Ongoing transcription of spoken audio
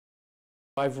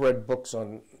I've read books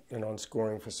on, on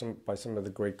scoring by some of the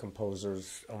great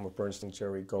composers, Elmer Bernstein,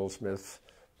 Jerry Goldsmith,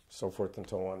 so forth and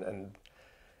so on, and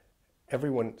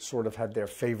everyone sort of had their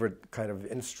favorite kind of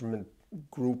instrument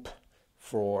group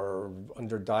for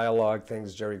under dialogue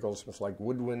things. Jerry Goldsmith liked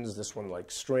woodwinds, this one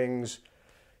liked strings.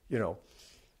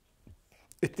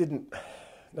 It didn't,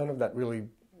 none of that really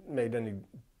made any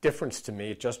difference to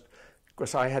me. It just,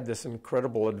 because I had this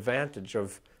incredible advantage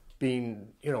of being,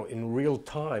 in real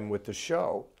time with the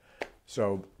show.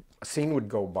 So a scene would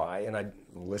go by and I'd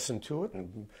listen to it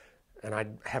and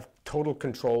I'd have total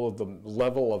control of the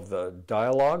level of the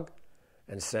dialogue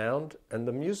and sound and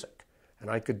the music. And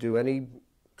I could do any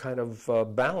kind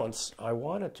of balance I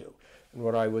wanted to. And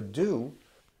what I would do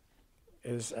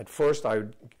is at first I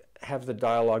would have the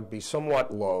dialogue be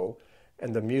somewhat low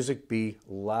and the music be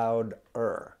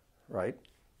louder, right?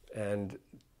 And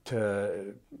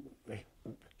to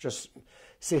just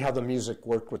see how the music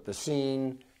worked with the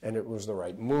scene and it was the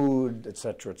right mood, et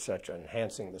cetera,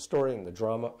 enhancing the story and the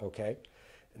drama, okay?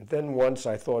 And then once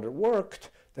I thought it worked,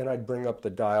 then I'd bring up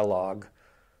the dialogue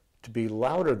to be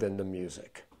louder than the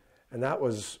music. And that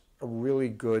was a really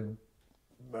good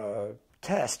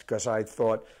test because I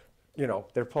thought,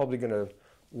 they're probably going to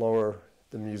lower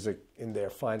the music in their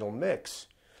final mix.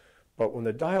 But when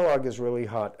the dialogue is really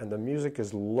hot and the music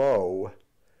is low,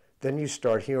 then you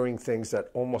start hearing things that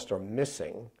almost are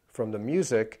missing from the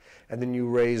music, and then you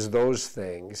raise those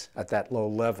things at that low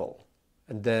level.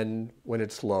 And then when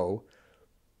it's low,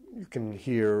 you can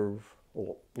hear,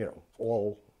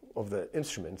 all of the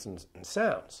instruments and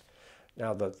sounds.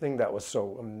 Now, the thing that was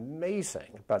so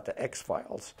amazing about the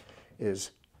X-Files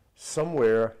is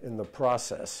somewhere in the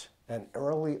process and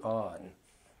early on,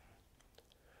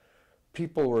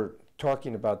 people were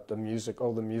talking about the music,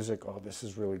 this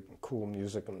is really cool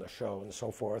music on the show and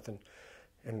so forth.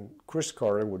 And Chris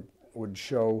Carter would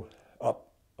show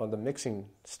up on the mixing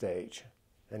stage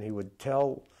and he would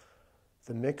tell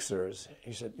the mixers,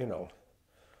 he said, the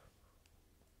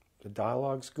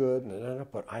dialogue's good,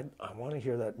 but I want to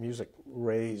hear that music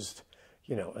raised,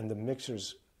 and the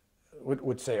mixers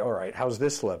would say, all right, how's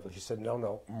this level? He said,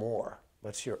 no, more.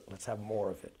 Let's have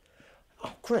more of it.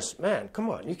 Oh, Chris, man,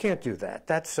 come on, you can't do that.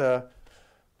 That's, we're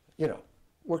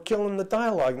killing the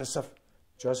dialogue and stuff.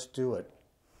 Just do it.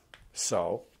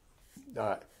 So,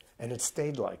 and it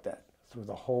stayed like that through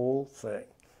the whole thing.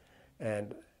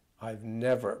 And I've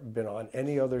never been on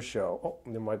any other show,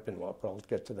 there might have been one, but I'll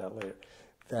get to that later,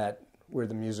 where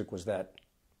the music was that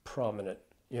prominent,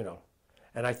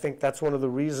 And I think that's one of the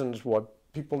reasons why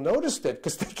people noticed it,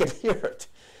 because they could hear it,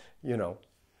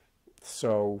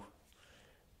 So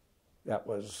that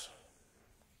was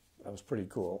pretty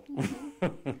cool.